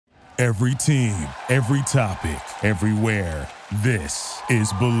Every team, every topic, everywhere. This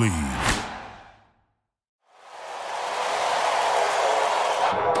is Believe.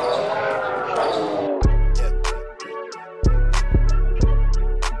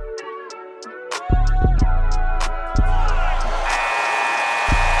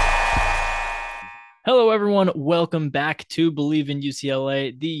 Hello, everyone. Welcome back to Believe in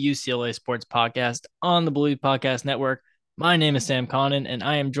UCLA, the UCLA sports podcast on the Believe Podcast Network. My name is Sam Connon, and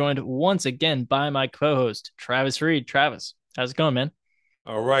I am joined once again by my co-host, Travis Reed. Travis, how's it going, man?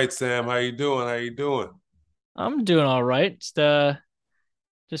 All right, Sam. How you doing? I'm doing all right.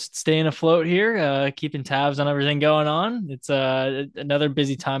 Just staying afloat here, keeping tabs on everything going on. It's another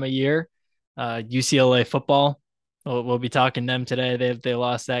busy time of year. UCLA football. We'll be talking to them today. They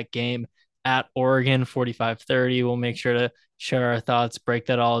lost that game at Oregon 45-30. We'll make sure to share our thoughts, break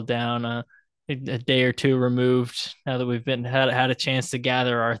that all down. A day or two removed now that we've had a chance to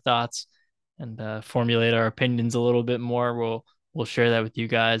gather our thoughts and formulate our opinions a little bit more. We'll share that with you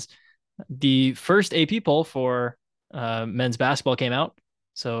guys. The first AP poll for men's basketball came out,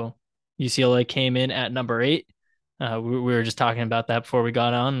 so UCLA came in at number 8. We were just talking about that before we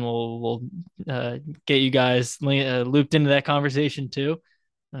got on. We'll get you guys looped into that conversation too.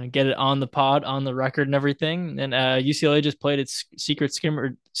 Get it on the pod, on the record, and everything. And UCLA just played its secret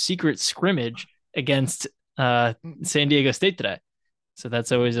scrimmage against San Diego State today. So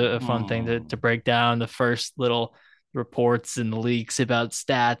that's always a fun thing to break down, the first little reports and leaks about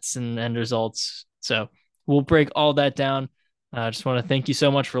stats and results. So we'll break all that down. I just want to thank you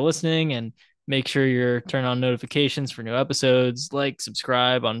so much for listening, and make sure you're turning on notifications for new episodes, like,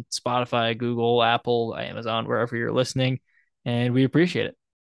 subscribe on Spotify, Google, Apple, Amazon, wherever you're listening. And we appreciate it.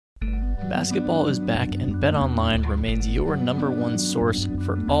 Basketball is back, and BetOnline remains your number one source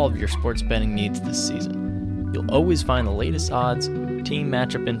for all of your sports betting needs this season. You'll always find the latest odds, team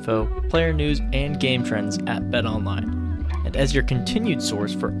matchup info, player news, and game trends at BetOnline. And as your continued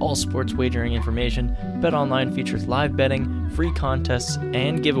source for all sports wagering information, BetOnline features live betting, free contests,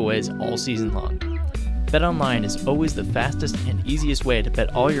 and giveaways all season long. BetOnline is always the fastest and easiest way to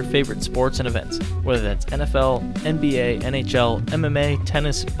bet all your favorite sports and events, whether that's NFL, NBA, NHL, MMA,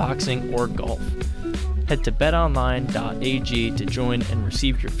 tennis, boxing, or golf. Head to betonline.ag to join and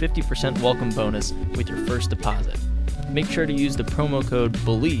receive your 50% welcome bonus with your first deposit. Make sure to use the promo code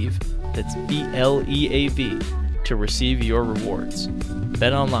BELIEVE, that's BLEAV, to receive your rewards.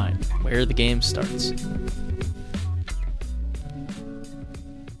 BetOnline, where the game starts.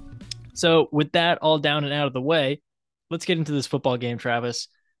 So with that all down and out of the way, let's get into this football game, Travis.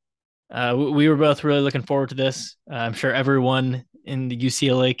 We were both really looking forward to this. I'm sure everyone in the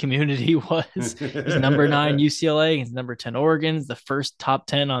UCLA community was. It's number 9 UCLA against number 10 Oregon. It's the first top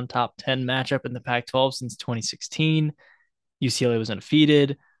 10 on top 10 matchup in the Pac-12 since 2016. UCLA was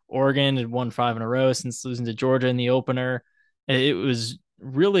undefeated. Oregon had won 5 in a row since losing to Georgia in the opener. It was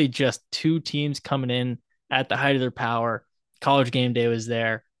really just two teams coming in at the height of their power. College game day was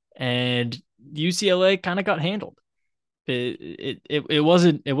there, and UCLA kind of got handled. It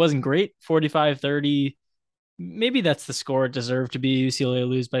wasn't great. 45-30. Maybe that's the score it deserved to be. UCLA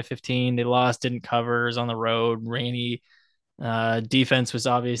lose by 15. They lost, didn't cover, was on the road, rainy. Defense was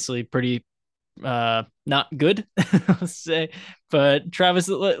obviously pretty not good, let's say. But Travis,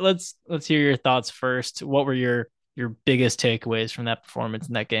 let's hear your thoughts first. What were your biggest takeaways from that performance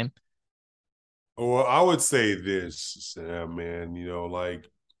in that game? Well, I would say this, Sam, man.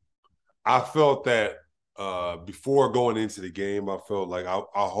 I felt that before going into the game, I felt like I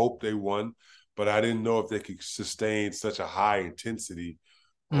hope they won, but I didn't know if they could sustain such a high intensity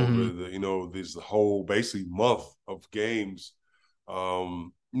over this whole basically month of games.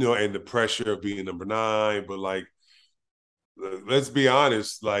 And the pressure of being number 9. But let's be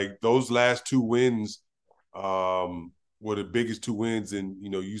honest, those last 2 wins were the biggest 2 wins in,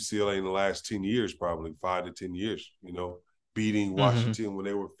 UCLA in the last 10 years, probably 5 to 10 years, beating Washington when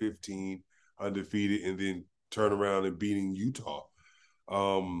they were 15, undefeated, and then turn around and beating Utah.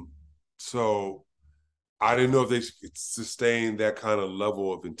 So I didn't know if they could sustain that kind of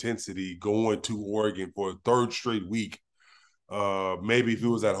level of intensity going to Oregon for a 3rd straight week. Maybe if it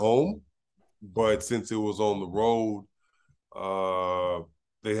was at home, but since it was on the road,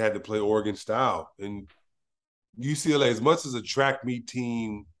 they had to play Oregon style. And UCLA, as much as a track meet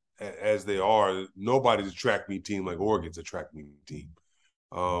team as they are, nobody's a track meet team like Oregon's a track meet team.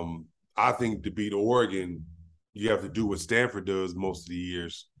 I think to beat Oregon, you have to do what Stanford does most of the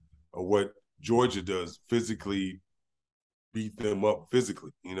years, or what Georgia does, physically beat them up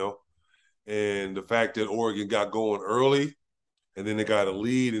physically, And the fact that Oregon got going early and then they got a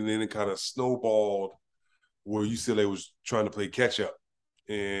lead and then it kind of snowballed where UCLA was trying to play catch up.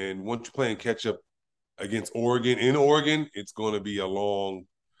 And once you're playing catch up against Oregon in Oregon, it's going to be a long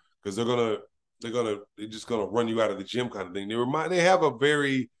because they're just gonna run you out of the gym kind of thing. They have a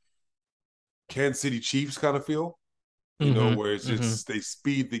very Kansas City Chiefs kind of feel, Mm-hmm. where it's Mm-hmm. just they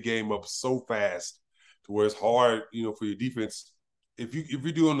speed the game up so fast to where it's hard, for your defense. If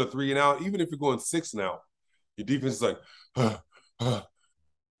you're doing the 3 and out, even if you're going 6 and out, your defense is like,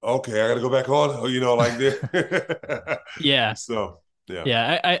 okay, I got to go back on, like this. Yeah. So yeah,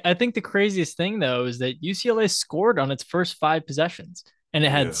 Yeah. I think the craziest thing though is that UCLA scored on its first 5 possessions and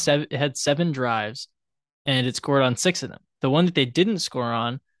yeah. it had 7 drives and it scored on 6 of them. The one that they didn't score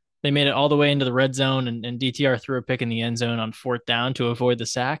on, they made it all the way into the red zone and DTR threw a pick in the end zone on 4th down to avoid the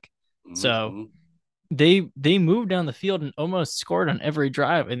sack. So Mm-hmm. they moved down the field and almost scored on every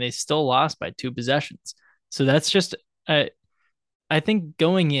drive and they still lost by 2 possessions. So that's just I think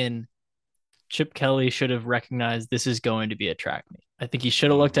going in, Chip Kelly should have recognized this is going to be a track meet. I think he should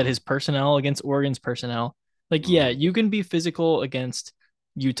have looked at Mm-hmm. his personnel against Oregon's personnel. Like, yeah, Mm-hmm. you can be physical against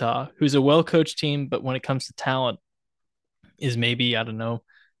Utah, who's a well coached team, but when it comes to talent, is maybe, I don't know,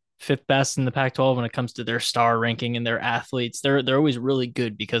 fifth best in the Pac-12 when it comes to their star ranking and their athletes. They're always really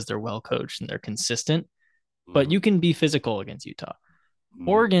good because they're well coached and they're consistent. But Mm-hmm. you can be physical against Utah. Mm-hmm.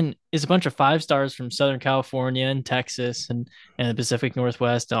 Oregon is a bunch of 5 stars from Southern California and Texas and the Pacific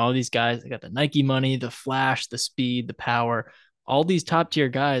Northwest and all these guys. They got the Nike money, the flash, the speed, the power, all these top tier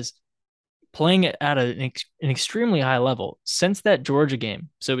guys playing it at an extremely high level since that Georgia game.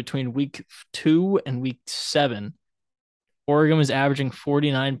 So between week 2 and week 7, Oregon was averaging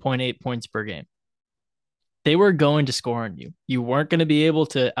 49.8 points per game. They were going to score on you. You weren't going to be able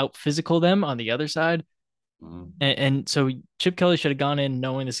to out physical them on the other side. Mm-hmm. And so Chip Kelly should have gone in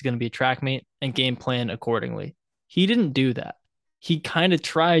knowing this is going to be a track meet and game plan accordingly. He didn't do that. He kind of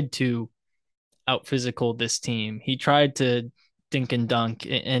tried to out physical this team. He tried to dink and dunk,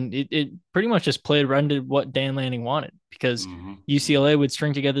 and it pretty much just played right into what Dan Lanning wanted because Mm-hmm. UCLA would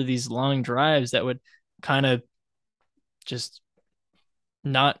string together these long drives that would kind of just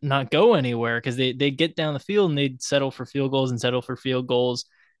not go anywhere because they get down the field and they'd settle for field goals and settle for field goals.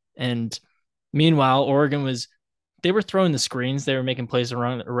 And meanwhile, Oregon was they were throwing the screens, they were making plays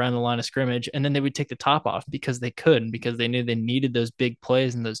around the line of scrimmage, and then they would take the top off because they could and because they knew they needed those big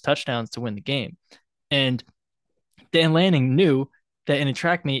plays and those touchdowns to win the game. And Dan Lanning knew that in a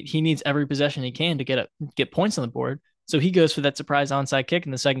track meet, he needs every possession he can to get points on the board. So he goes for that surprise onside kick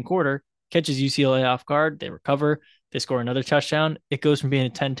in the second quarter, catches UCLA off guard, they recover, they score another touchdown. It goes from being a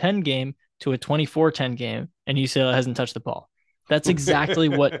 10-10 game to a 24-10 game, and UCLA hasn't touched the ball. That's exactly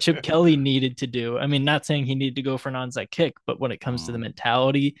what Chip Kelly needed to do. I mean, not saying he needed to go for an onside kick, but when it comes to the Mm-hmm.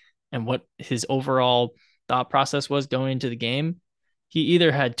 mentality and what his overall thought process was going into the game, he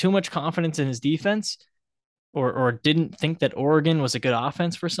either had too much confidence in his defense or didn't think that Oregon was a good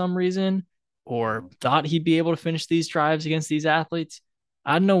offense for some reason, or thought he'd be able to finish these drives against these athletes.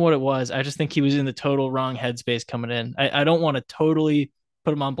 I don't know what it was. I just think he was in the total wrong headspace coming in. I don't want to totally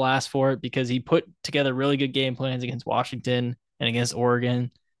put him on blast for it because he put together really good game plans against Washington and against Oregon.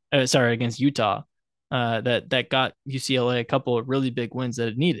 Against Utah. That got UCLA a couple of really big wins that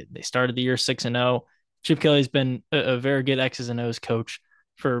it needed. They started the year 6-0. Chip Kelly's been a very good X's and O's coach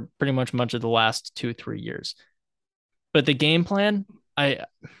for pretty much of the last 2-3 years. But the game plan, I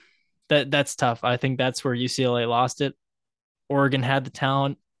that's tough. I think that's where UCLA lost it. Oregon had the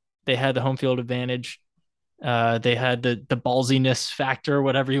talent, they had the home field advantage, they had the ballsiness factor,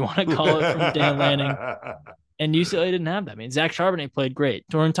 whatever you want to call it, from Dan Lanning, and UCLA didn't have that. I mean, Zach Charbonnet played great.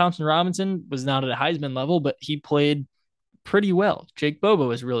 Dorian Thompson Robinson was not at a Heisman level, but he played pretty well. Jake Bobo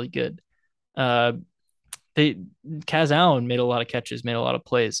was really good. Uh, they Kaz Allen made a lot of catches, made a lot of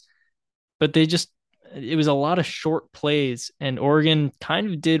plays, but it was a lot of short plays, and Oregon kind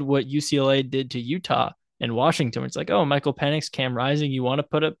of did what UCLA did to Utah and Washington. It's like, oh, Michael Penix, Cam Rising, you want to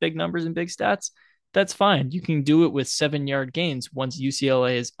put up big numbers and big stats? That's fine. You can do it with 7 yard gains once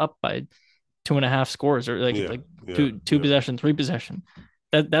UCLA is up by 2.5 scores or like Yeah, like yeah, two yeah. possession, 3 possession.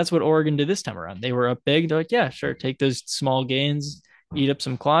 That's what Oregon did this time around. They were up big. They're like, yeah, sure, take those small gains, eat up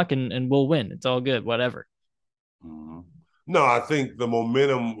some clock, and we'll win. It's all good, whatever. Mhm. No, I think the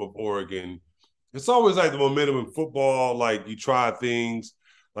momentum of Oregon, it's always like the momentum in football. Like you try things,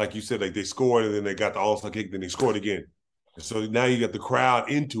 like you said, like they scored and then they got the onside kick, then they scored again. And so now you got the crowd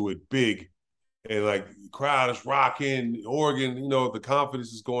into it big, and like the crowd is rocking. Oregon, the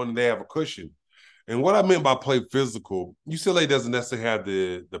confidence is going, and they have a cushion. And what I meant by play physical, UCLA doesn't necessarily have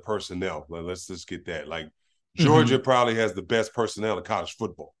the personnel. Like, let's just get that. Like Mm-hmm. Georgia probably has the best personnel in college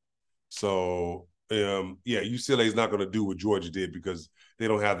football. So yeah, UCLA is not going to do what Georgia did because they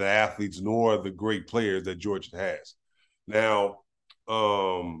don't have the athletes nor the great players that Georgia has. Now,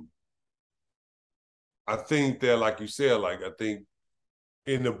 um, I think that, like you said, like I think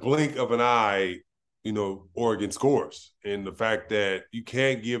in the blink of an eye, Oregon scores, and the fact that you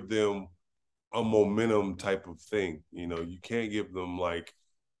can't give them a momentum type of thing. You can't give them like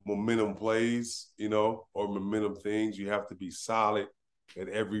momentum plays, or momentum things. You have to be solid at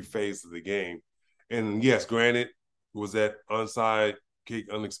every phase of the game. And yes, granted, was that onside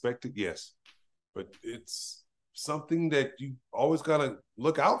kick unexpected? Yes. But it's something that you always got to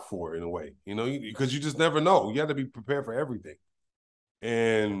look out for in a way, because you just never know. You have to be prepared for everything.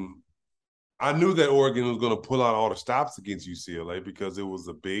 And I knew that Oregon was going to pull out all the stops against UCLA because it was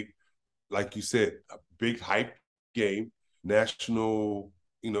a big, like you said, a big hype game, national,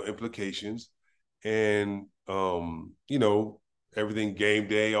 implications, and everything, game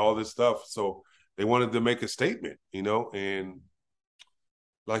day, all this stuff. So they wanted to make a statement, and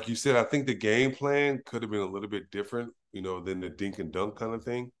like you said, I think the game plan could have been a little bit different, than the dink and dunk kind of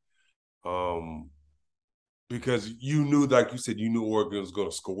thing. Because you knew, like you said, you knew Oregon was going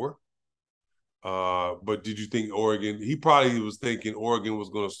to score. But did you think Oregon? He probably was thinking Oregon was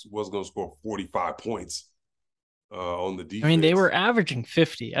going to score 45 points on the defense. I mean, they were averaging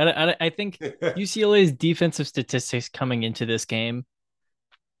 50. I think UCLA's defensive statistics coming into this game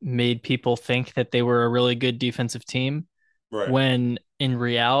made people think that they were a really good defensive team. Right. When in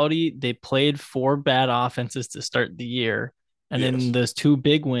reality, they played 4 bad offenses to start the year. And in those 2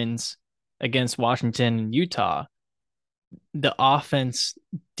 big wins against Washington and Utah, the offense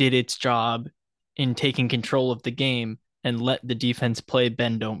did its job in taking control of the game and let the defense play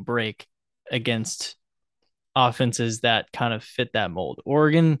bend, don't break against offenses that kind of fit that mold.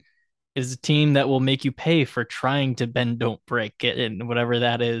 Oregon is a team that will make you pay for trying to bend, don't break it, and whatever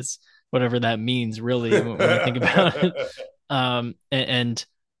that is, whatever that means, really, when you think about it. And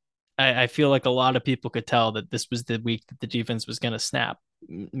I feel like a lot of people could tell that this was the week that the defense was going to snap.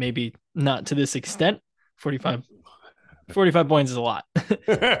 Maybe not to this extent. 45 points is a lot.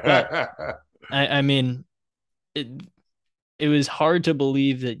 But I mean, it was hard to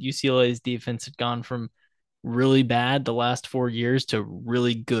believe that UCLA's defense had gone from really bad the last 4 years to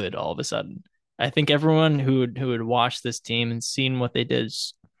really good all of a sudden. I think everyone who had watched this team and seen what they did,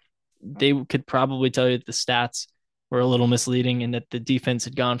 they could probably tell you that the stats were a little misleading and that the defense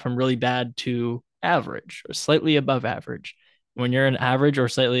had gone from really bad to average or slightly above average. When you're an average or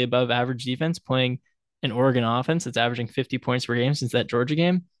slightly above average defense playing an Oregon offense that's averaging 50 points per game since that Georgia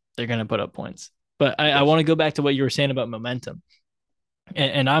game, they're going to put up points. But I want to go back to what you were saying about momentum.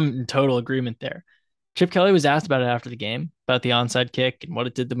 And I'm in total agreement there. Chip Kelly was asked about it after the game, about the onside kick and what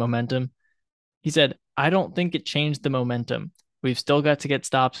it did to momentum. He said, I don't think it changed the momentum. We've still got to get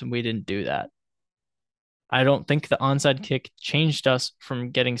stops, and we didn't do that. I don't think the onside kick changed us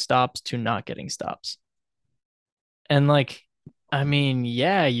from getting stops to not getting stops. And I mean,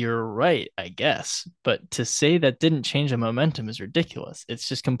 yeah, you're right, I guess. But to say that didn't change the momentum is ridiculous. It's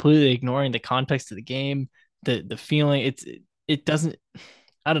just completely ignoring the context of the game, the feeling. It doesn't.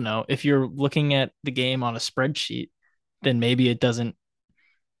 I don't know. If you're looking at the game on a spreadsheet, then maybe it doesn't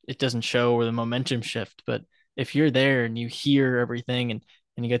show where the momentum shift. But if you're there and you hear everything and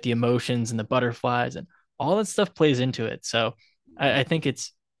you get the emotions and the butterflies and all that stuff plays into it. So I think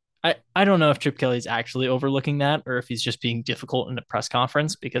I don't know if Chip Kelly's actually overlooking that or if he's just being difficult in a press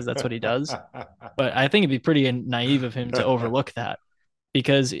conference because that's what he does. But I think it'd be pretty naive of him to overlook that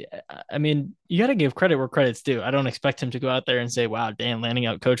because, I mean, you got to give credit where credit's due. I don't expect him to go out there and say, wow, Dan Lanning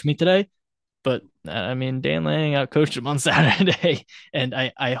outcoached me today. But I mean, Dan Lanning outcoached him on Saturday. And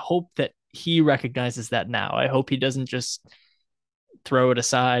I hope that he recognizes that now. I hope he doesn't just throw it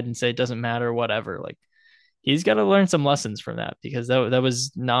aside and say it doesn't matter, whatever. Like, he's got to learn some lessons from that because that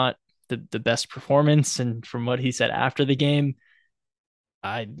was not the best performance. And from what he said after the game,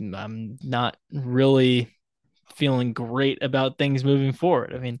 I'm not really feeling great about things moving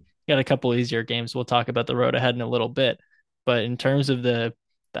forward. I mean, got a couple easier games. We'll talk about the road ahead in a little bit, but in terms of the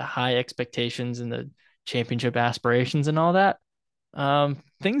high expectations and the championship aspirations and all that,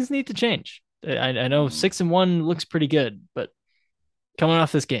 things need to change. I know 6-1 looks pretty good, but coming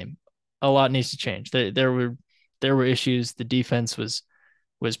off this game, a lot needs to change. There were issues. The defense was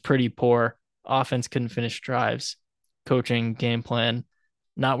pretty poor. Offense couldn't finish drives. Coaching, game plan,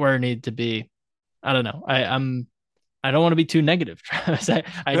 not where it needed to be. I don't know. I don't want to be too negative, Travis. I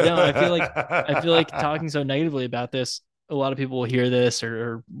don't. I feel like talking so negatively about this, a lot of people will hear this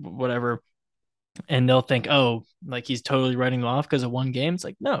or whatever, and they'll think, oh, like he's totally writing them off because of one game. It's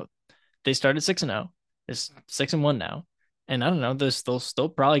like, no, they started 6-0. It's 6-1 now. And I don't know, they'll still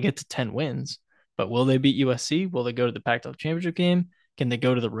probably get to 10 wins, but will they beat USC? Will they go to the Pac-12 championship game? Can they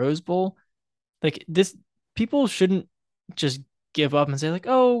go to the Rose Bowl? Like this, people shouldn't just give up and say like,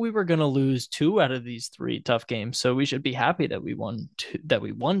 oh, we were gonna lose 2 out of these 3 tough games, so we should be happy that we won two. That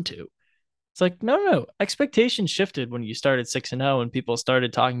we won 2. It's like, no. Expectations shifted when you started 6-0 and people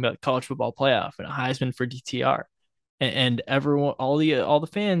started talking about college football playoff and a Heisman for DTR. And everyone, all the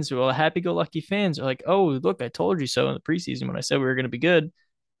fans, well, happy-go-lucky fans are like, oh, look, I told you so in the preseason when I said we were going to be good.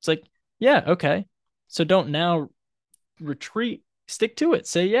 It's like, yeah, okay. So don't now retreat. Stick to it.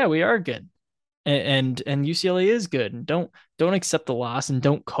 Say, yeah, we are good, and UCLA is good. And don't accept the loss and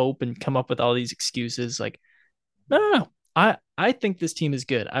don't cope and come up with all these excuses. Like, no. I think this team is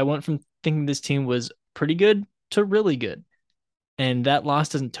good. I went from thinking this team was pretty good to really good. And that loss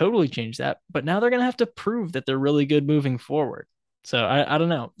doesn't totally change that. But now they're going to have to prove that they're really good moving forward. So I don't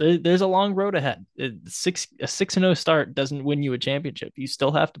know. There's a long road ahead. A 6-0 start doesn't win you a championship. You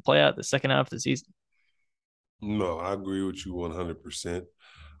still have to play out the second half of the season. No, I agree with you 100%.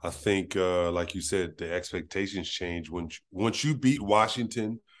 I think, like you said, the expectations change once you beat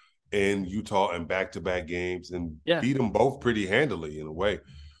Washington and Utah in back-to-back games and beat them both pretty handily in a way.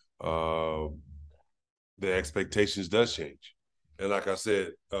 The expectations does change. And like I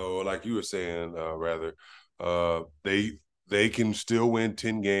said, like you were saying, they can still win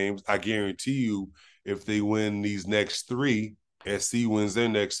 10 games. I guarantee you, if they win these next 3, SC wins their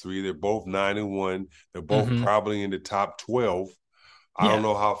next 3. They're both 9-1. They're both probably in the top 12. I don't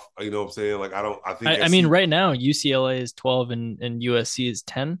know how, you know what I'm saying? Like, I mean, right now, UCLA is 12 and USC is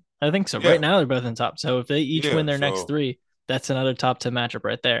 10. I think so. Right now, they're both in top. So if they each win their next 3, that's another top 10 matchup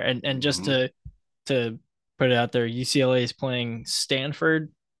right there. And just to put it out there, UCLA is playing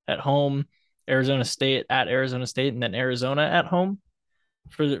Stanford at home, Arizona State at Arizona State, and then Arizona at home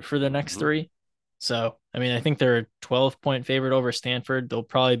for the next 3. So, I mean, I think they're a 12-point favorite over Stanford. They'll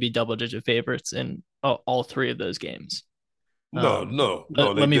probably be double-digit favorites in all 3 of those games. No.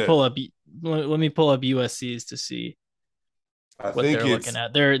 Let me pull up USC's to see what they're looking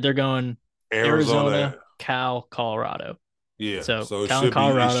at. They're going Arizona, Cal, Colorado. Yeah. So Cal and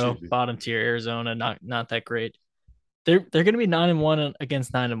Colorado, bottom tier. Arizona, not that great. They're going to be 9-1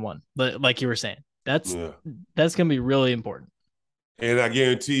 against 9-1. But like you were saying, that's going to be really important. And I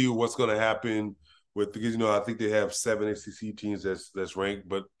guarantee you, what's going to happen because I think they have 7 SEC teams that's ranked,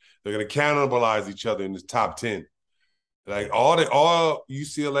 but they're going to cannibalize each other in the top 10. Like all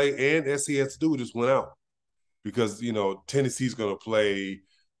UCLA and SC has to do is just win out, because Tennessee's going to play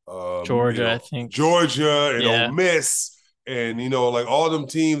Georgia, I think Georgia and Ole Miss, and like all them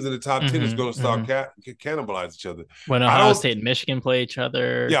teams in the top 10 is going to start cannibalize each other. When Ohio State and Michigan play each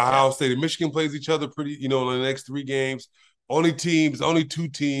other, Ohio State and Michigan plays each other pretty. In the next 3 games, only 2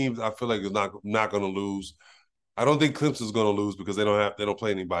 teams I feel like is not going to lose. I don't think Clemson's going to lose because they don't play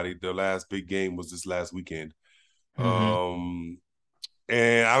anybody. Their last big game was this last weekend. And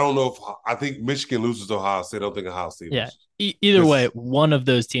I don't know I think Michigan loses to Ohio State. I don't think Ohio State loses. Either way, one of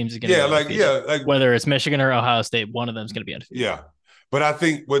those teams is going to be undefeated. Like whether it's Michigan or Ohio State, one of them is going to be undefeated. Yeah. But I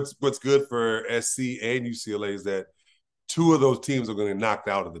think what's good for SC and UCLA is that 2 of those teams are going to get knocked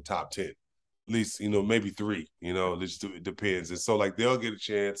out of the top 10. At least, maybe 3, it depends. And so they'll get a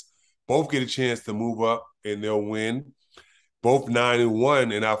chance, both get a chance to move up and they'll win. Both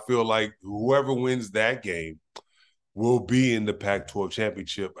 9-1. And I feel like whoever wins that game will be in the Pac-12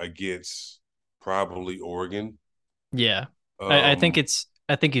 championship against probably Oregon. Yeah. I think if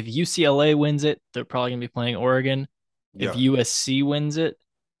UCLA wins it, they're probably going to be playing Oregon. If USC wins it,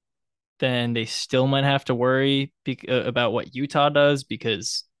 then they still might have to worry about what Utah does,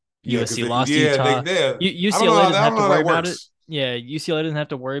 because USC lost Utah. UCLA doesn't have to worry about it. Yeah, UCLA doesn't have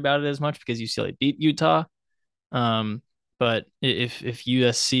to worry about it as much because UCLA beat Utah. But if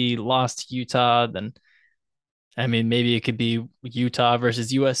USC lost Utah, then I mean, maybe it could be Utah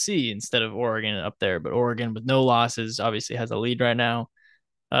versus USC instead of Oregon up there. But Oregon with no losses obviously has a lead right now.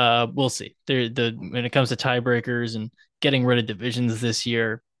 We'll see. When it comes to tiebreakers and getting rid of divisions this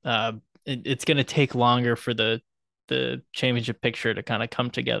year, it's going to take longer for the championship picture to kind of come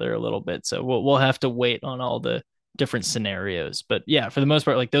together a little bit. So we'll have to wait on all the different scenarios. But yeah, for the most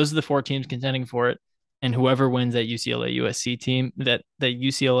part, those are the 4 teams contending for it, and whoever wins that UCLA USC team, that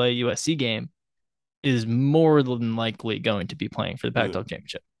UCLA USC game, is more than likely going to be playing for the Pac-12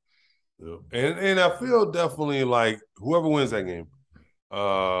 championship. Yeah. And I feel definitely like whoever wins that game,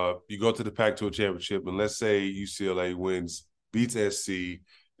 you go to the Pac-12 championship, and let's say UCLA beats SC,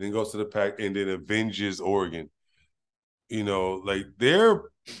 then goes to the Pac, and then avenges Oregon.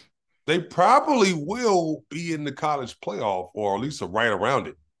 They probably will be in the college playoff, or at least right around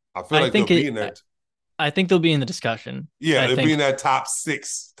it. I feel like they'll be in that. I think they'll be in the discussion. Yeah, they'll be in that top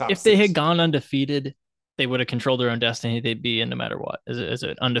 6. If they had gone undefeated, they would have controlled their own destiny. They'd be in no matter what. As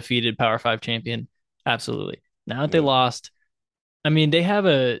an undefeated Power 5 champion, absolutely. Now that they lost, I mean, they have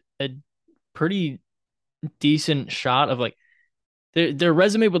a pretty decent shot of like their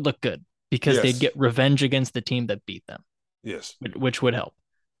resume would look good because they'd Yes. get revenge against the team that beat them, Yes. which would help.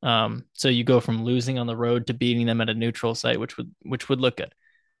 So you go from losing on the road to beating them at a neutral site, which would look good.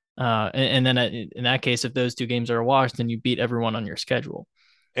 And then in that case, if those two games are a wash, then you beat everyone on your schedule.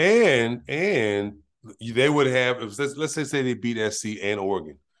 And they would have, if let's say they beat SC and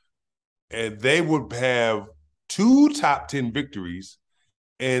Oregon, and they would have 2 top 10 victories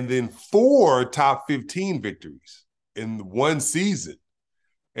and then 4 top 15 victories in one season.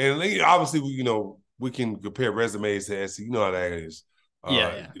 And obviously, we can compare resumes to SC. You know how that is.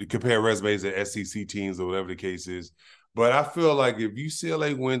 Yeah, Compare resumes to SEC teams or whatever the case is. But I feel like if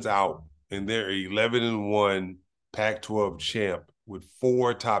UCLA wins out and they're 11-1 Pac-12 champ with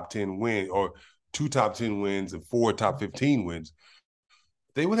 4 top 10 wins or 2 top 10 wins and 4 top 15 wins,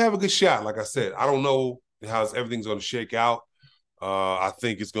 they would have a good shot. Like I said, I don't know how everything's going to shake out. I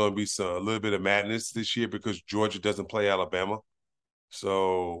think it's going to be a little bit of madness this year because Georgia doesn't play Alabama.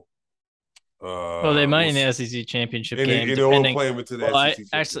 So well, they might in the SEC championship game, and they won't depending. play them into the Well, I SEC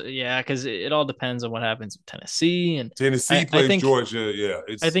championship. actually, yeah, because it all depends on what happens with Tennessee, and Tennessee I plays think Georgia. Yeah,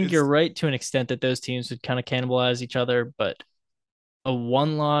 I think you're it's right to an extent that those teams would kind of cannibalize each other, but a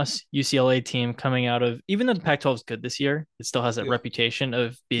one-loss UCLA team coming out of even though the Pac-12 is good this year, it still has that yeah, reputation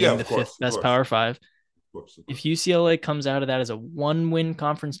of yeah. being the Of fifth course, of best course, Power Five. of course, of If course. UCLA comes out of that as a one-win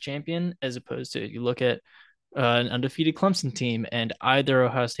conference champion, as opposed to you look at an undefeated Clemson team and either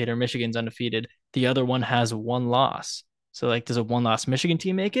Ohio State or Michigan's undefeated, the other one has one loss. So like, does a one-loss Michigan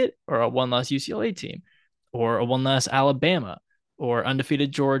team make it, or a one-loss UCLA team, or a one-loss Alabama, or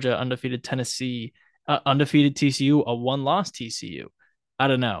undefeated Georgia, undefeated Tennessee, undefeated TCU, a one-loss TCU? I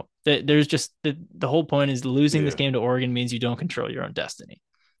don't know. There's just the whole point is losing this Yeah, game to Oregon means you don't control your own destiny.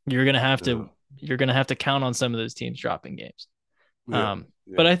 You're gonna have yeah, to you're gonna have to count on some of those teams dropping games. yeah,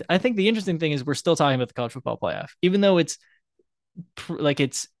 But yeah. I think the interesting thing is we're still talking about the college football playoff, even though it's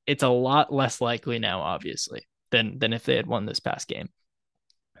a lot less likely now, obviously, than if they had won this past game.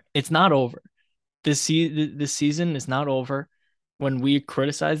 It's not over. This season is not over. When we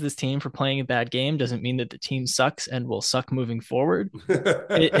criticize this team for playing a bad game, doesn't mean that the team sucks and will suck moving forward.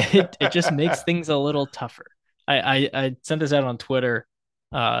 It just makes things a little tougher. I sent this out on Twitter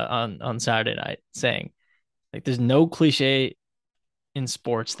on Saturday night saying like there's no cliche in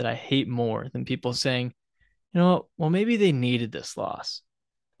sports that I hate more than people saying, you know what, well maybe they needed this loss.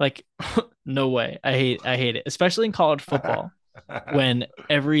 Like no way. I hate it, especially in college football when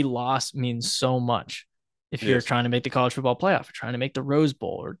every loss means so much. If you're Yes. trying to make the college football playoff, or trying to make the Rose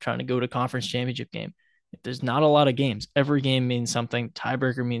Bowl, or trying to go to conference championship game, if there's not a lot of games, every game means something.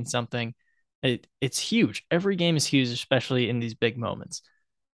 Tiebreaker means something. It's huge. Every game is huge, especially in these big moments.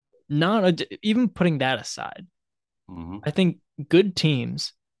 Not even putting that aside, Hmm. I think good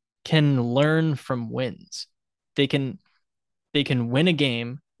teams can learn from wins. They can they can win a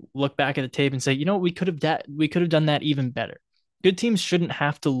game, look back at the tape and say, you know, we could have done that even better. Good teams shouldn't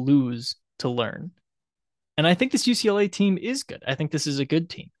have to lose to learn. And I think this UCLA team is good. I think this is a good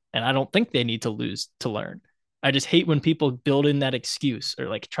team. And I don't think they need to lose to learn. I just hate when people build in that excuse or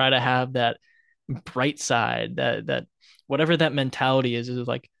like try to have that bright side, that whatever that mentality is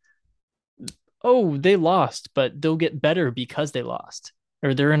like, oh, they lost, but they'll get better because they lost.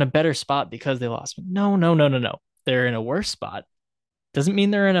 Or they're in a better spot because they lost. No, no, no, no, no. They're in a worse spot. Doesn't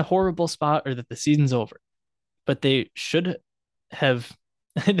mean they're in a horrible spot or that the season's over, but they should have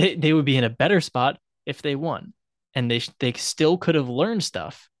they would be in a better spot if they won. And they still could have learned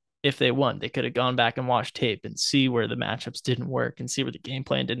stuff if they won. They could have gone back and watched tape and see where the matchups didn't work and see where the game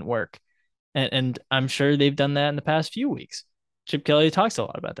plan didn't work. And I'm sure they've done that in the past few weeks. Chip Kelly talks a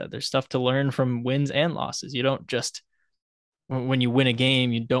lot about that. There's stuff to learn from wins and losses. You don't just when you win a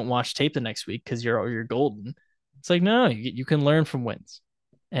game, you don't watch tape the next week because you're golden. It's like no, you can learn from wins,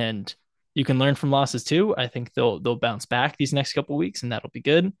 and you can learn from losses too. I think they'll bounce back these next couple weeks, and that'll be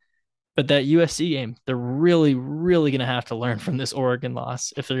good. But that USC game, they're really really gonna have to learn from this Oregon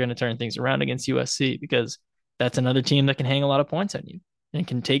loss if they're gonna turn things around against USC because that's another team that can hang a lot of points on you and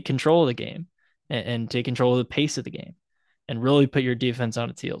can take control of the game and take control of the pace of the game and really put your defense on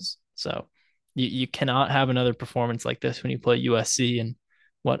its heels. So you cannot have another performance like this when you play USC in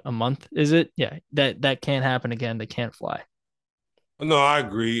what a month is it? Yeah, that can't happen again. They can't fly. No, I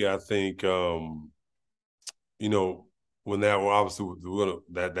agree. I think you know, when that well, obviously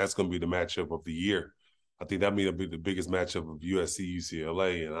that's gonna be the matchup of the year. I think that may be the biggest matchup of USC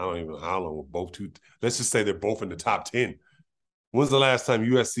UCLA, and I don't even know how long both two. Let's just say they're both in the top 10. When's the last time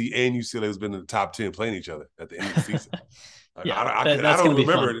USC and UCLA has been in the top 10 playing each other at the end of the season? Like, Yeah, I that's don't gonna be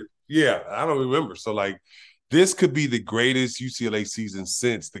remember fun. it. Yeah, I don't remember. So like this could be the greatest UCLA season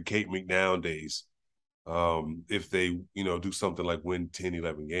since the Kate McNown days. If they, do something like win 10,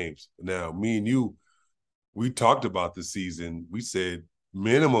 11 games. Now, me and you, we talked about the season. We said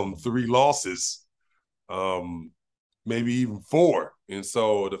minimum 3 losses, maybe even 4. And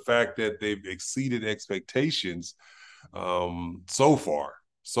so the fact that they've exceeded expectations so far,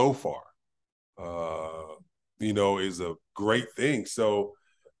 is a great thing. So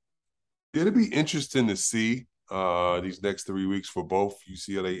it'll be interesting to see these next 3 weeks for both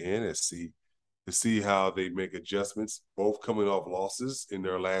UCLA and SC to see how they make adjustments, both coming off losses in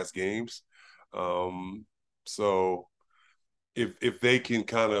their last games. So if they can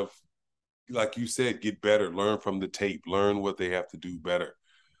kind of, like you said, get better, learn from the tape, learn what they have to do better.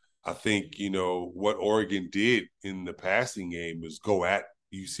 I think, what Oregon did in the passing game was go at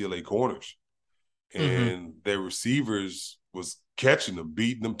UCLA corners. And their receivers was catching them,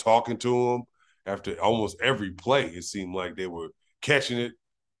 beating them, talking to them after almost every play. It seemed like they were catching it,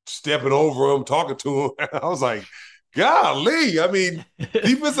 stepping over them, talking to them. I was like, golly, I mean,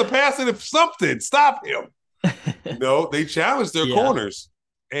 defensive passing, if something, stop him. They challenged their corners.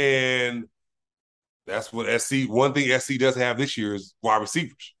 And that's what one thing SC does have this year is wide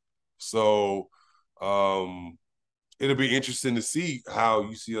receivers. So it'll be interesting to see how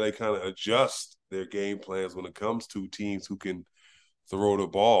UCLA kind of adjusts their game plans when it comes to teams who can throw the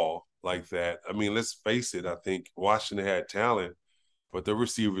ball like that. I mean, let's face it. I think Washington had talent, but the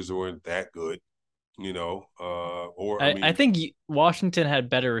receivers weren't that good, I think Washington had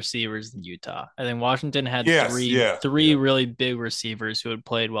better receivers than Utah. I think Washington had three really big receivers who had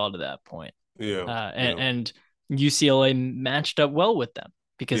played well to that point. And UCLA matched up well with them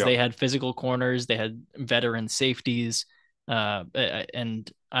because they had physical corners, they had veteran safeties,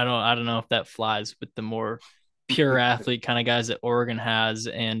 and I don't know if that flies with the more pure athlete kind of guys that Oregon has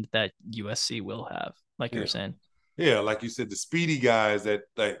and that USC will have, like you're saying. Yeah, like you said, the speedy guys that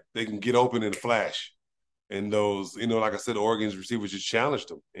they can get open in a flash, and those, like I said, Oregon's receivers just challenged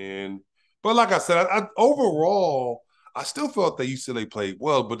them. But like I said, overall, I still felt that UCLA played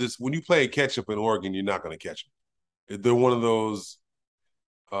well. But when you play catch up in Oregon, you're not going to catch them. They're one of those.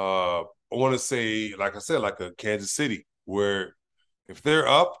 I want to say, like I said, like a Kansas City, where if they're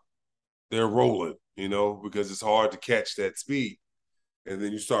up, they're rolling, because it's hard to catch that speed. And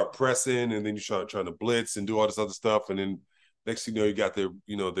then you start pressing, and then you start trying to blitz and do all this other stuff. And then next thing you got their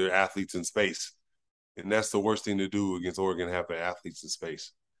athletes in space. And that's the worst thing to do against Oregon, have their athletes in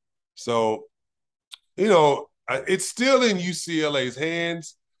space. So, it's still in UCLA's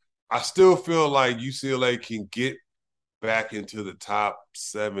hands. I still feel like UCLA can get back into the top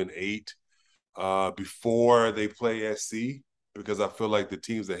 7, 8 before they play SC, because I feel like the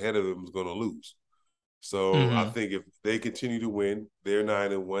teams ahead of them is going to lose. So I think if they continue to win, they're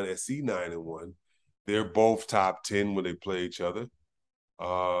 9-1, SC 9-1. They're both top 10 when they play each other.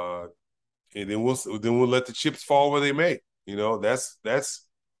 And then we'll let the chips fall where they may. That's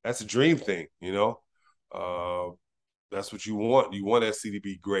a dream thing. That's what you want. You want SC to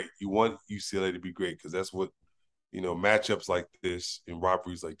be great. You want UCLA to be great, because that's what matchups like this and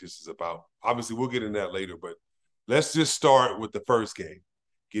rivalries like this is about. Obviously, we'll get into that later, but let's just start with the first game,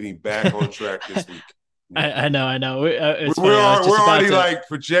 getting back on track this week. I know. We're already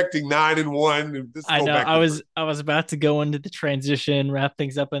projecting 9-1. I know. I was about to go into the transition, wrap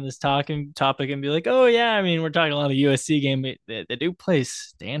things up in this topic, and be like, oh yeah, I mean, we're talking a lot of USC game. They do play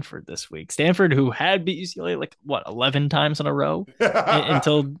Stanford this week. Stanford, who had beat UCLA 11 times in a row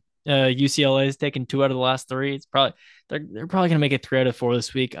until UCLA has taken 2 out of the last 3. It's probably they're probably gonna make it 3 out of 4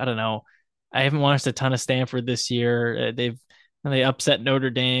 this week. I don't know. I haven't watched a ton of Stanford this year. They upset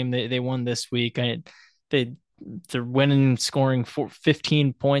Notre Dame. They won this week. They're winning, scoring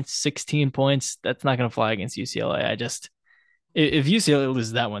 15 points, 16 points. That's not going to fly against UCLA. If UCLA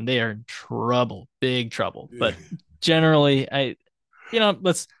loses that one, they are in trouble, big trouble. But generally,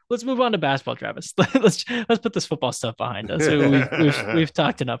 let's move on to basketball, Travis. let's put this football stuff behind us. We've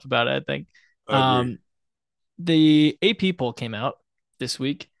talked enough about it, I think. The AP poll came out this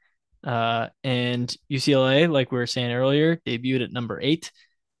week, and UCLA, like we were saying earlier, debuted at number 8.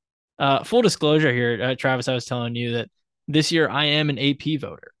 Full disclosure here, Travis, I was telling you that this year I am an AP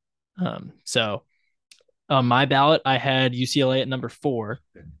voter. So on my ballot, I had UCLA at number 4.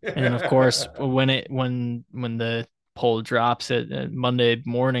 And then of course, when the poll drops at Monday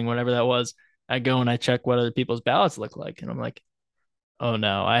morning, whenever that was, I go and I check what other people's ballots look like. And I'm like, oh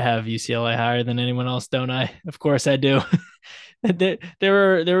no, I have UCLA higher than anyone else, don't I? Of course I do. There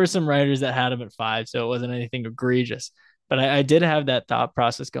were some writers that had them at 5, so it wasn't anything egregious. But I did have that thought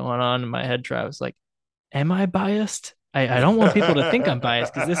process going on in my head, Travis. Like, am I biased? I don't want people to think I'm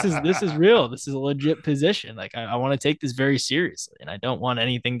biased because this is real. This is a legit position. Like I want to take this very seriously, and I don't want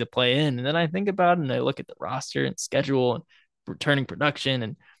anything to play in. And then I think about it and I look at the roster and schedule and returning production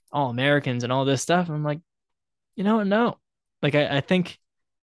and all Americans and all this stuff. And I'm like, you know what? No. Like I think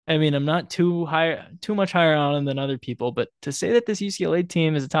I mean, I'm not too much higher on them than other people, but to say that this UCLA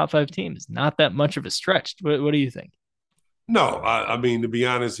team is a top five team is not that much of a stretch. What do you think? No, I mean to be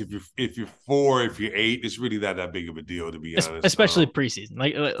honest, if you're 4, if you're 8, it's really not that big of a deal. To be honest, Especially preseason.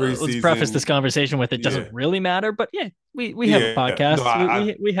 Like, let's preface this preseason, conversation with it yeah, doesn't really matter, but yeah, we have a yeah. No,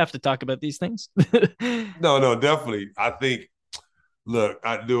 podcast. We have to talk about these things. no, definitely. I think. Look,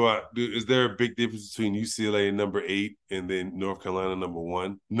 is there a big difference between UCLA number 8 and then North Carolina number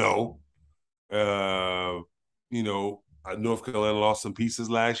 1? No. Uh, North Carolina lost some pieces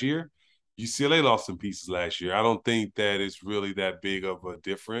last year. UCLA lost some pieces last year. I don't think that it's really that big of a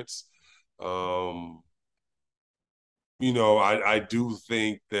difference. Um, I do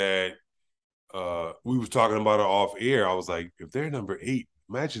think that we was talking about it off air. I was like, if they're number 8,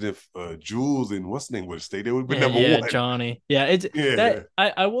 imagine if Jules and what's the name would have stayed. They would have been Yeah, number yeah, 1. Johnny. Yeah, it's Yeah. that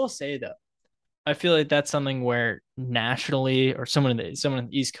I will say though, I feel like that's something where nationally or someone on the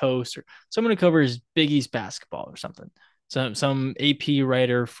East Coast or someone who covers Big East basketball or something, some AP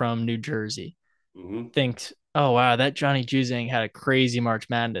writer from New Jersey Mm-hmm. thinks, oh wow, that Johnny Juzang had a crazy March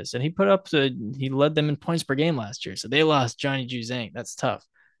Madness, and he led them in points per game last year, so they lost Johnny Juzang. That's tough.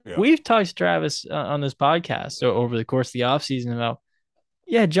 Yeah. We've talked to Travis on this podcast so over the course of the offseason about,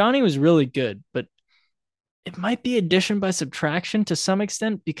 yeah, Johnny was really good, but it might be addition by subtraction to some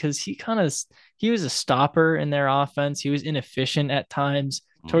extent because he was a stopper in their offense. He was inefficient at times.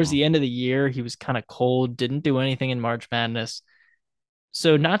 Towards Mm-hmm. the end of the year, he was kind of cold, didn't do anything in March Madness.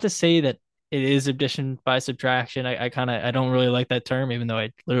 So not to say that it is addition by subtraction. I don't really like that term, even though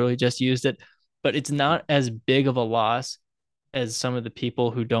I literally just used it. But it's not as big of a loss as some of the people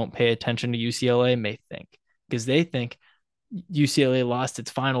who don't pay attention to UCLA may think, because they think UCLA lost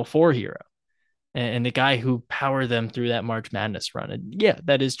its Final Four hero and the guy who powered them through that March Madness run. And yeah,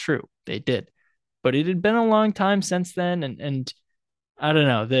 that is true. They did. But it had been a long time since then. And I don't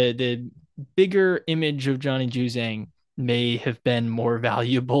know, the bigger image of Johnny Juzang may have been more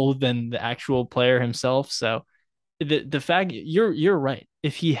valuable than the actual player himself. So the fact you're right.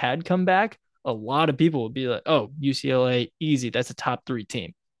 If he had come back, a lot of people would be like, oh, UCLA, easy. That's a top 3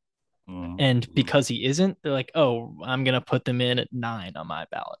 team. And Mm-hmm. because he isn't, they're like, oh, I'm gonna put them in at 9 on my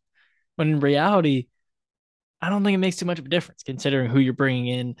ballot. When in reality, I don't think it makes too much of a difference considering who you're bringing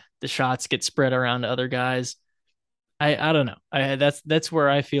in. The shots get spread around to other guys. I don't know. That's where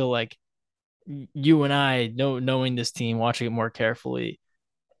I feel like you and I knowing this team, watching it more carefully,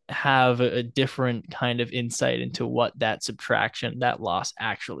 have a different kind of insight into what that subtraction, that loss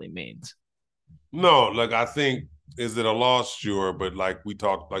actually means. No, like I think is it a loss? Sure, but like we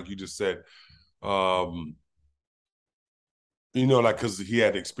talked, like you just said, um, like because he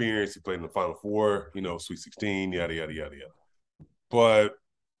had experience, he played in the Final Four, Sweet 16, yada yada yada yada. But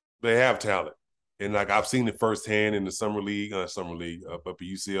they have talent, and like I've seen it firsthand in the summer league up at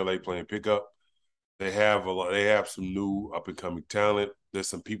UCLA playing pickup. They have a lot. They have some new up and coming talent. There's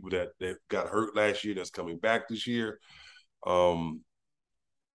some people that got hurt last year that's coming back this year. Um,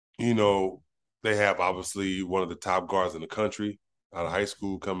 you know, they have obviously one of the top guards in the country out of high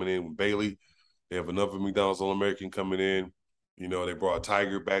school coming in with Bailey. They have another McDonald's All American coming in. They brought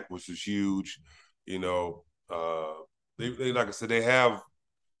Tiger back, which was huge. You know, uh, they like I said, they have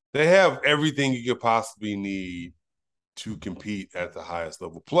everything you could possibly need to compete at the highest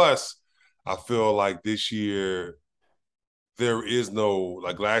level. Plus, I feel like this year there is no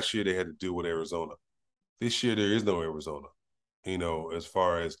like last year they had to deal with Arizona. This year there is no Arizona. As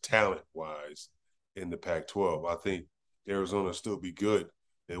far as talent wise in the Pac-12, I think Arizona still be good.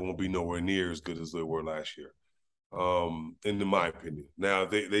 They won't be nowhere near as good as they were last year. In my opinion. Now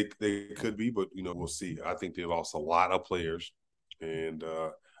they could be, but we'll see. I think they lost a lot of players, and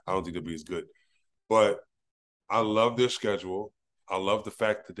I don't think they'll be as good. But I love their schedule. I love the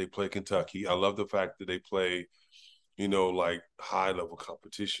fact that they play Kentucky. I love the fact that they play, like high level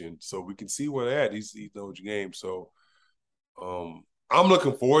competition. So we can see where they're at. These those games. So I'm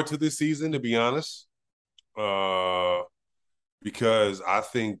looking forward to this season, to be honest, because I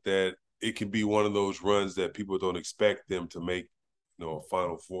think that it can be one of those runs that people don't expect them to make, a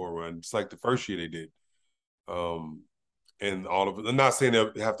Final Four run. It's like the first year they did. And all of it. I'm not saying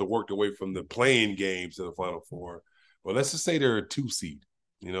they have to work their way from the playing games to the Final Four, but let's just say they're a 2 seed,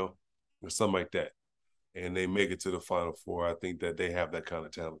 or something like that, and they make it to the Final Four. I think that they have that kind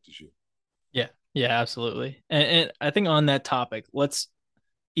of talent this year. Yeah, yeah, absolutely. And I think on that topic, let's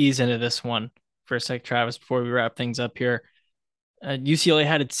ease into this one for a sec, Travis, before we wrap things up here. UCLA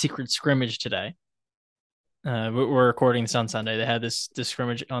had its secret scrimmage today. We're recording this on Sunday. They had this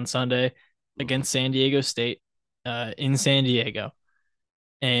scrimmage on Sunday against San Diego State in San Diego.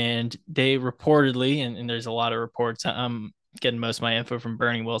 And they reportedly, and there's a lot of reports. I'm getting most of my info from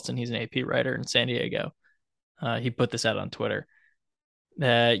Bernie Wilson. He's an AP writer in San Diego. He put this out on Twitter.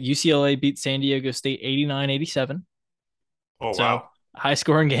 UCLA beat San Diego State 89-87. Oh, So, wow. high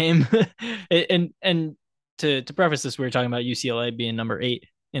scoring game. and to preface this, we were talking about UCLA being number 8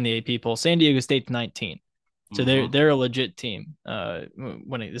 in the AP poll. San Diego State's 19. So they're a legit team.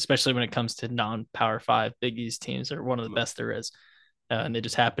 Especially when it comes to non-Power 5 Big East teams, they're one of the best there is. And they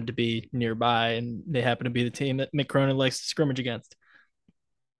just happen to be nearby, and they happen to be the team that Mick Cronin likes to scrimmage against.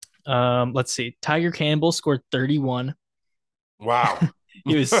 Let's see. Tiger Campbell scored 31. Wow.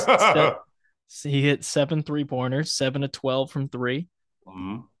 He hit 7 3-pointers, 7 of 12 from 3.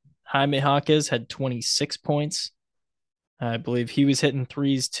 Mm-hmm. Jaime Jaquez had 26 points. I believe he was hitting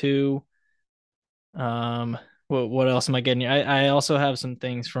threes too. What else am I getting? I also have some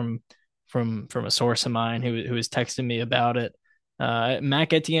things from a source of mine who was texting me about it.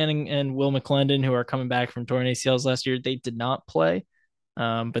 Mac Etienne and Will McClendon, who are coming back from torn ACLs last year, they did not play,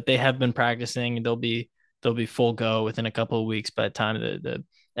 but they have been practicing, and they'll be full go within a couple of weeks by the time the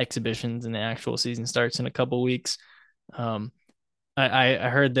exhibitions and the actual season starts in a couple of weeks. I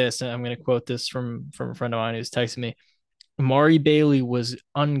heard this, and I'm going to quote this from a friend of mine who's texting me. Amari Bailey was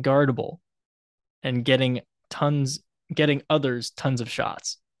unguardable and getting others tons of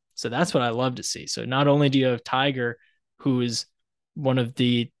shots. So that's what I love to see. So not only do you have Tiger, who is one of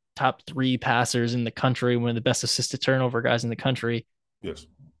the top 3 passers in the country, one of the best assist to turnover guys in the country. Yes.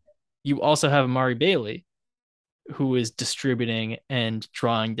 You also have Amari Bailey, who is distributing and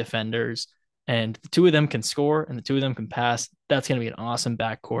drawing defenders, and the 2 of them can score and the 2 of them can pass. That's going to be an awesome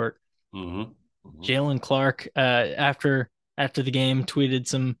backcourt. Mm-hmm. Mm-hmm. Jalen Clark, after the game, tweeted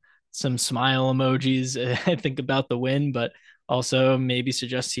some smile emojis, I think, about the win, but also maybe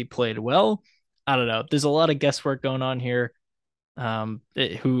suggests he played well. I don't know. There's a lot of guesswork going on here.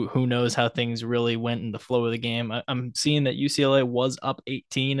 Who knows how things really went in the flow of the game. I'm seeing that UCLA was up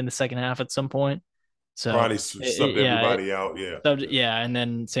 18 in the second half at some point. So probably subbed everybody out. Yeah. And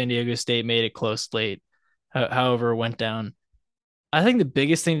then San Diego State made it close late. However, it went down. I think the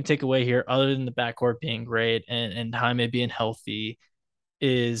biggest thing to take away here, other than the backcourt being great and Jaime being healthy,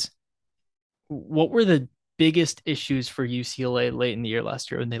 is what were the biggest issues for UCLA late in the year last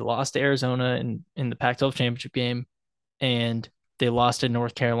year when they lost to Arizona in the Pac-12 championship game, and they lost to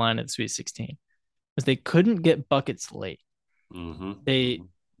North Carolina at the Sweet 16, was they couldn't get buckets late. Mm-hmm.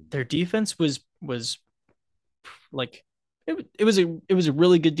 Their defense was like it was a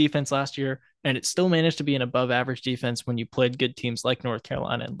really good defense last year, and it still managed to be an above average defense when you played good teams like North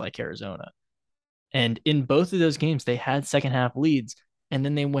Carolina and like Arizona. And in both of those games, they had second half leads, and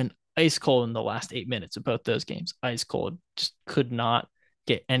then they went ice cold in the last 8 minutes of both those games. Ice cold, just could not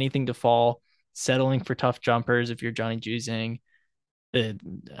get anything to fall, settling for tough jumpers. If you're Johnny Juzang,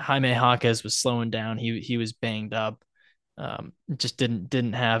 Jaime Jaquez was slowing down. He was banged up. Just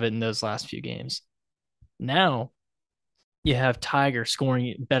didn't have it in those last few games. Now you have Tiger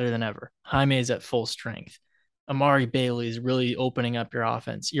scoring better than ever. Jaime is at full strength. Amari Bailey is really opening up your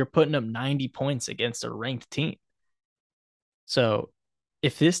offense. You're putting up 90 points against a ranked team. So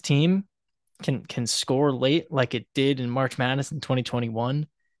if this team can score late like it did in March Madness in 2021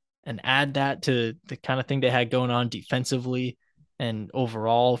 and add that to the kind of thing they had going on defensively and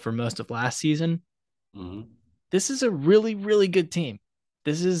overall for most of last season, this is a really, really good team.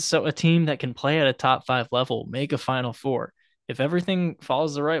 This is a team that can play at a top 5 level, make a Final Four. If everything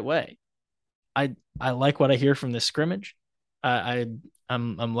falls the right way, I like what I hear from this scrimmage. I'm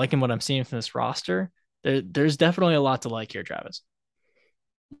liking what I'm seeing from this roster. There's definitely a lot to like here, Travis.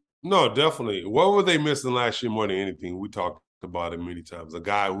 No, definitely. What were they missing last year more than anything? We talked about it many times. A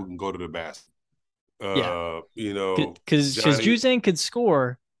guy who can go to the basket. You know, because Juzang could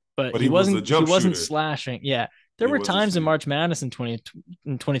score, but he wasn't slashing. Yeah, there were times in March Madness in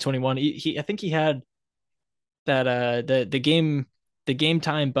 2021. I think he had that the game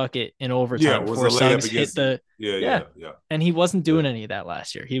time bucket in overtime before Suggs hit the and he wasn't doing any of that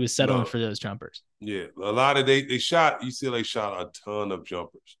last year. He was settling for those jumpers. Yeah, a lot of UCLA shot a ton of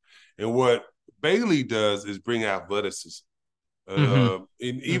jumpers, and what Bailey does is bring athleticism. And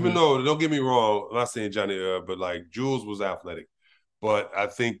even though, don't get me wrong, I'm not saying Johnny, but like Jules was athletic, but I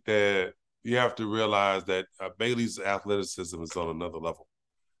think that you have to realize that Bailey's athleticism is on another level.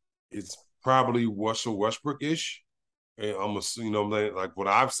 It's probably Russell Westbrook-ish. And like what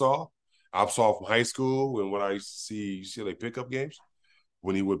I saw from high school and what I used to see UCLA pickup games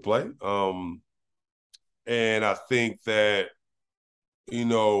when he would play. And I think that,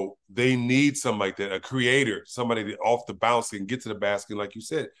 they need something like that, a creator, somebody that off the bounce can get to the basket, like you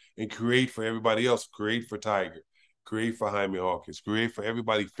said, and create for everybody else, create for Tiger, create for Jaime Hawkins, create for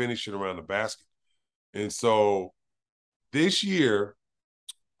everybody finishing around the basket. And so this year,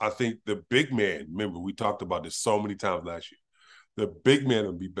 I think the big man, remember, we talked about this so many times last year, the big man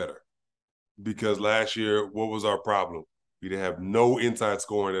will be better. Because last year, what was our problem? We didn't have no inside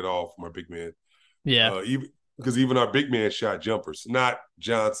scoring at all from our big man. Yeah. Even our big man shot jumpers. Not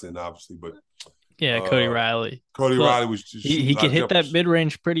Johnson, obviously, but Cody Riley. Riley was just he could hit that mid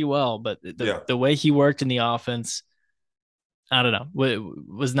range pretty well, but the way he worked in the offense, I don't know,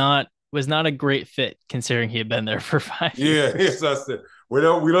 was not a great fit considering he had been there for 5 years. Yeah, yes, that's it. We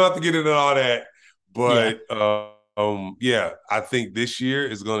don't have to get into all that, but I think this year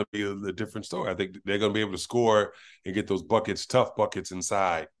is going to be a different story. I think they're going to be able to score and get those buckets, tough buckets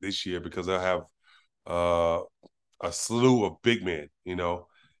inside this year because they'll have a slew of big men,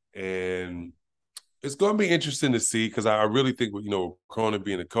 and it's going to be interesting to see because I really think, Cronin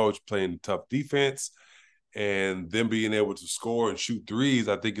being a coach, playing tough defense, and them being able to score and shoot threes,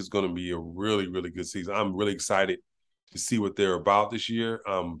 I think it's going to be a really, really good season. I'm really excited to see what they're about this year.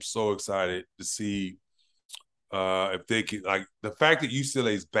 I'm so excited to see if they can, like the fact that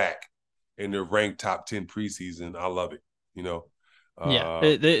UCLA's back and they're ranked top 10 preseason. I love it.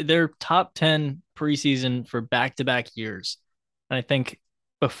 They're top 10 preseason for back-to-back years. And I think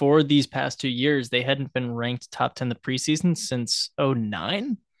before these past 2 years, they hadn't been ranked top 10 the preseason since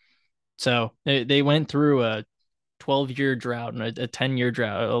 2009. So they went through a 12-year drought and a 10-year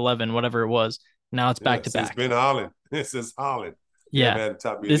drought, 11, whatever it was. Now it's back-to-back. It's been Holland. This is Holland. Yeah.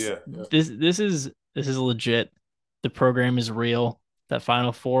 This is legit. The program is real. That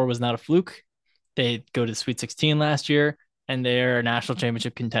Final Four was not a fluke. They go to the Sweet 16 last year, and they're a national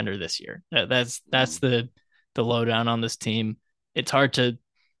championship contender this year. That's the lowdown on this team. It's hard to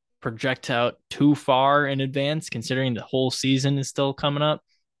project out too far in advance, considering the whole season is still coming up.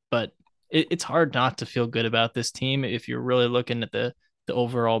 But it's hard not to feel good about this team if you're really looking at the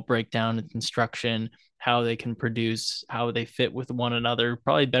overall breakdown and construction, how they can produce, how they fit with one another,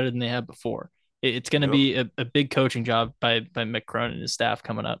 probably better than they have before. It's going to be a big coaching job by Mick Cronin and his staff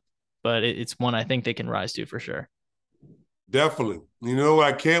coming up, but it's one I think they can rise to for sure. Definitely. You know what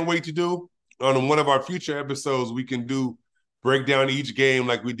I can't wait to do? On one of our future episodes, we can break down each game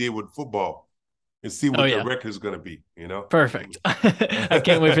like we did with football and see what the record is going to be, Perfect. I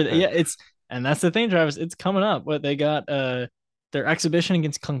can't wait for that. Yeah, and that's the thing, Travis. It's coming up. What they got, their exhibition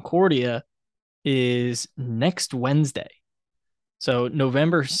against Concordia is next Wednesday. So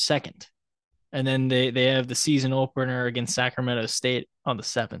November 2nd. And then they have the season opener against Sacramento State on the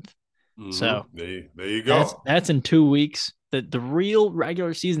 7th. Mm-hmm. So there you go. That's in 2 weeks. The real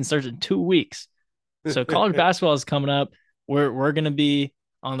regular season starts in 2 weeks. So college basketball is coming up. We're going to be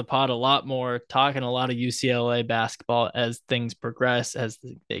on the pod a lot more, talking a lot of UCLA basketball as things progress, as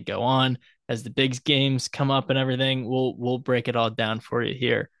they go on, as the big games come up and everything. We'll break it all down for you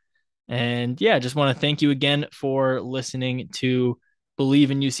here. And yeah, just want to thank you again for listening to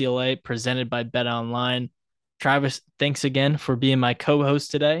Believe in UCLA, presented by BetOnline. Travis, thanks again for being my co-host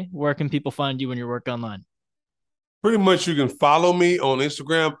today. Where can people find you when you work online? Pretty much you can follow me on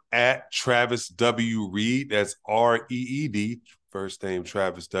Instagram at Travis W. Reed. That's REED, first name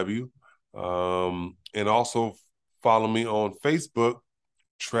Travis W. And also follow me on Facebook,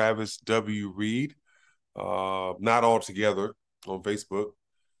 Travis W. Reed. Not all together on Facebook.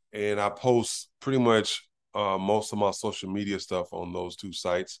 And I post pretty much most of my social media stuff on those two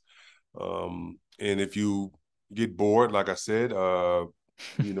sites. And if you get bored, like I said,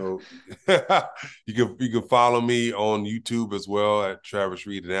 you can follow me on YouTube as well at Travis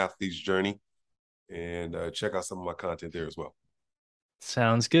Reed, An Athlete's Journey, and check out some of my content there as well.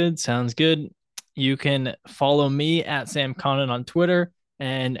 Sounds good. You can follow me at Sam Conant on Twitter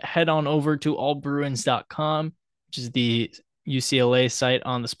and head on over to allbruins.com, which is the UCLA site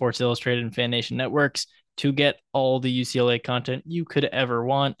on the Sports Illustrated and Fan Nation networks, to get all the UCLA content you could ever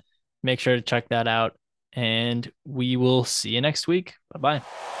want. Make sure to check that out, and we will see you next week. Bye-bye.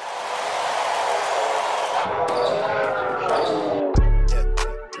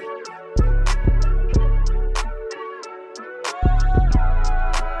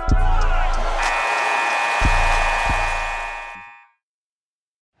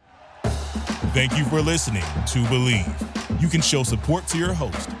 Thank you for listening to Believe. You can show support to your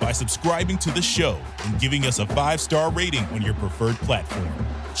host by subscribing to the show and giving us a 5-star rating on your preferred platform.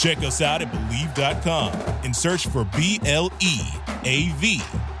 Check us out at Believe.com and search for BLEAV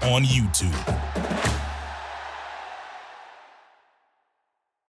on YouTube.